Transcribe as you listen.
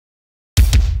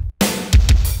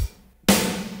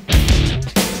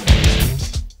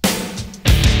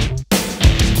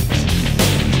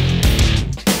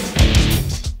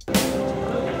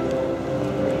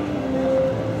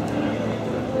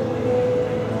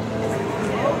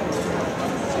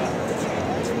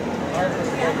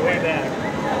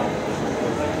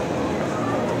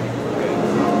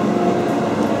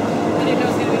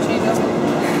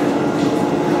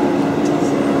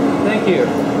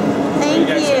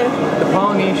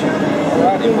Polynesian.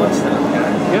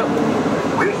 Yep.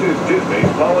 This is Disney's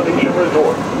Polynesian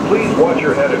Resort. Please watch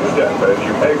your head and step as you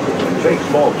exit and take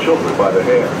small children by the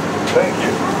hand. Thank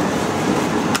you.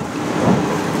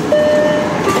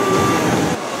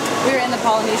 We're in the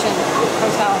Polynesian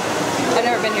Hotel. I've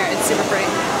never been here. It's super pretty.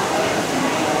 It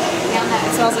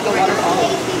smells like a waterfall.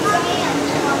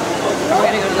 We're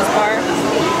gonna go to this bar.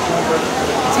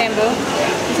 Tambu.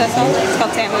 Is that called? It's called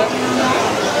Tambu.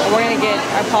 And we're gonna get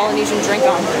our Polynesian drink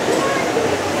on.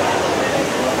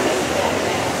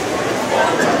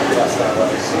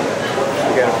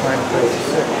 We gotta find a place to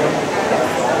sit.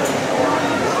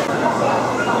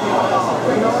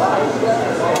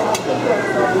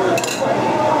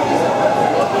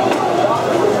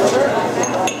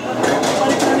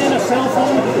 Turn in a cell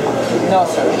phone? No,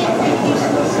 sir.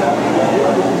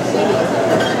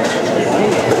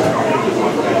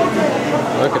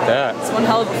 Look at that. It's one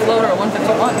hell of a floater at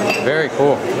 151. Very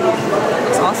cool.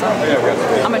 It's awesome.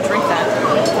 I'm gonna drink that.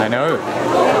 I know. Ooh.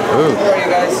 How are you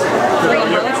guys? Free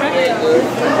umbrella trip?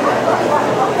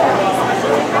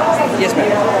 Yes, ma'am.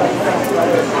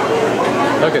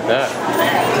 Look at that.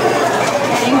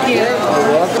 Thank you.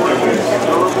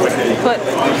 Put a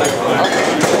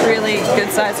really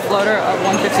good sized floater of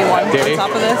 151 on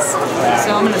top of this.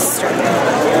 So I'm gonna start.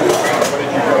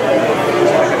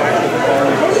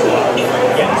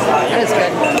 That is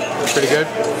good. Pretty good?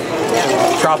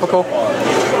 Yeah. Tropical?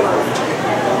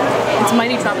 It's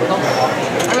mighty tropical. I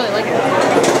really like it.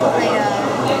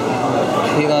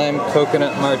 Key lime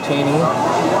coconut martini.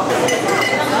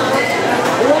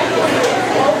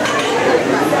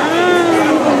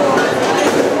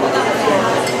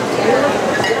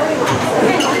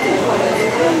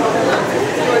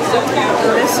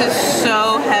 This is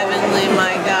so heavenly,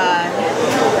 my God.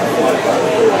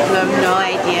 You have no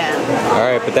idea.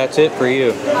 Alright, but that's it for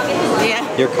you.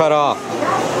 Yeah, You're cut off.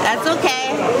 that's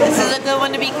okay. This is a good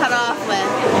one to be cut off with.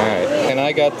 Alright, and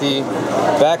I got the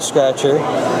back scratcher.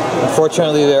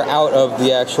 Unfortunately, they're out of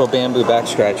the actual bamboo back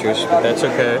scratchers, but that's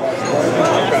okay.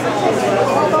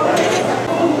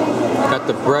 Got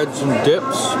the breads and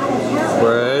dips.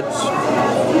 Breads,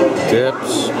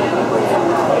 dips.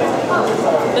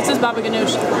 This is baba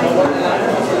ganoush.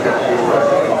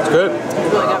 It's good.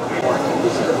 It's really good.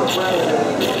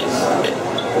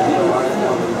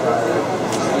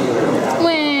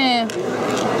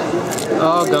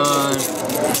 All gone.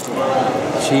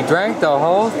 She drank the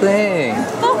whole thing. The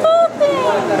whole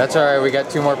thing. That's alright, we got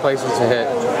 2 more places to hit.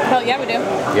 Well, yeah, we do.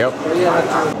 Yep.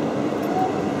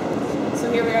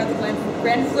 So here we are at the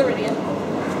Grand Floridian.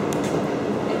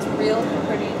 It's real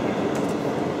pretty.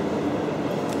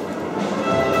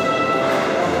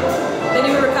 They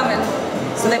knew we were coming,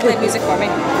 so they played music for me.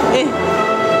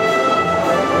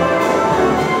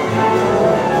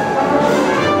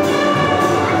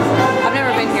 I've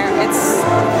never been here. It's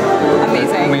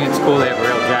amazing. I mean, it's cool they have a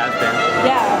real jazz band.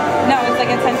 Yeah. No, it's like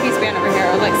a 10-piece band over here,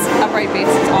 like upright bass.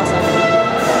 It's awesome.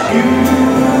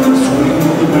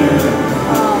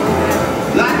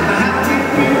 Like the happy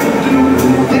people do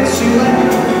this you like.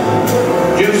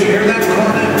 Just hear that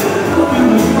cornet.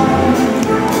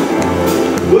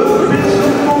 Well, there's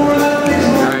some more than this.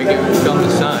 Alright, get film the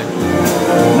sign.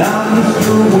 Now Mr.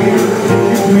 Weird,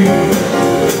 if you will.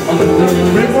 On the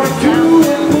river to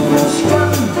and moving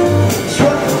strutting.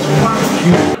 Strutting's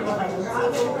barbecue.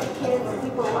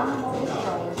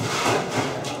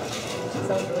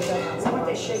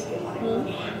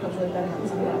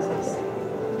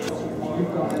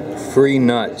 Free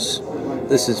nuts.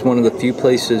 This is one of the few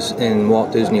places in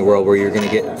Walt Disney World where you're going to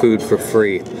get food for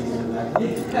free.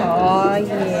 Oh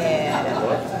yeah.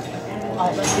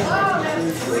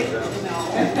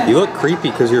 You look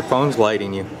creepy because your phone's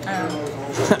lighting you.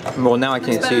 Well, now I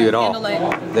can't see you at all.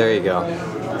 There you go.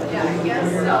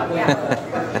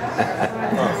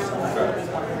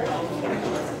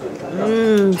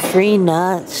 Free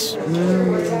nuts.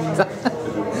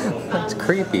 That's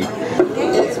creepy.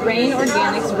 It's Rain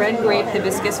Organics Red Grape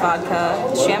Hibiscus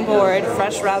Vodka, Chambord,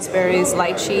 fresh raspberries,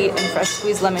 lychee, and fresh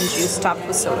squeezed lemon juice topped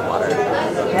with soda water.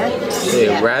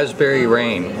 A raspberry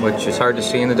rain, which is hard to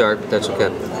see in the dark, but that's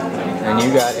okay. And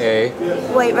you got a...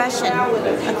 White Russian,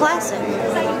 a classic.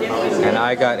 And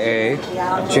I got a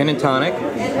gin and tonic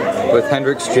with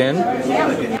Hendrick's gin.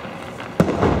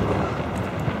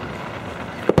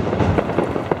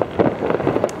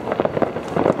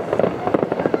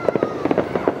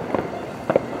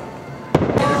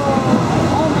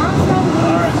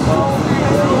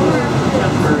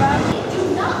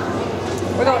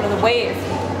 We're going to the Wave.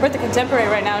 We're at the Contemporary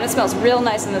right now, and it smells real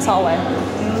nice in this hallway.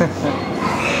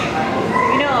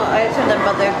 You know, I just heard their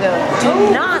mother go, do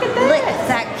not lick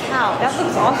that house. That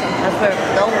looks awesome. That's where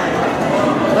it's going.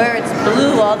 Where it's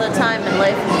blue all the time and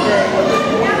life is good.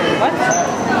 What?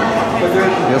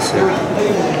 You'll see.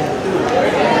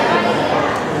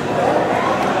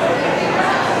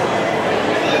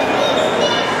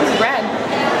 This is red.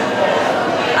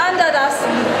 Under das.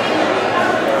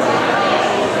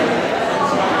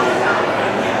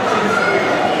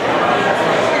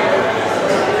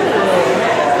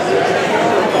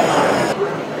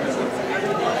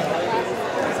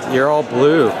 You're all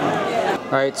blue.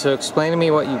 All right, so explain to me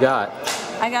what you got.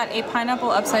 I got a pineapple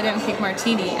upside down cake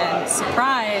martini, and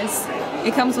surprise,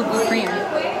 it comes with whipped cream,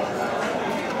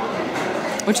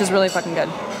 which is really fucking good.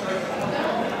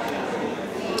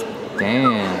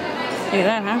 Damn. Look at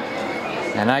that, huh?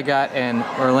 And I got an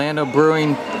Orlando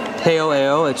Brewing Pale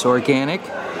Ale. It's organic.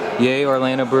 Yay,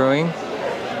 Orlando Brewing.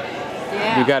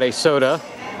 Yeah. You got a soda.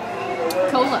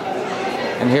 Cola.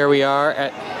 And here we are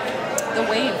at The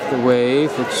Wave. the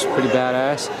Wave, which is pretty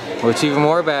badass. What's even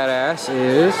more badass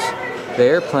is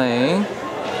they're playing.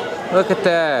 Look at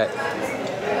that.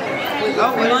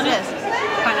 Oh, what is this?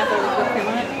 Pineapple with whipped cream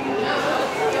on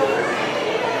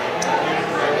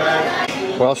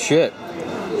it. Well, shit.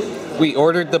 We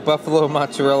ordered the buffalo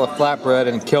mozzarella flatbread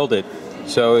and killed it.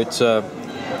 So it's,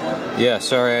 yeah,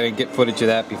 sorry I didn't get footage of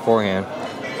that beforehand.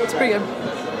 It's pretty good.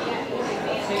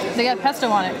 They got pesto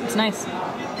on it. It's nice.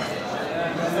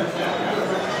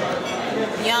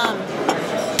 Yum.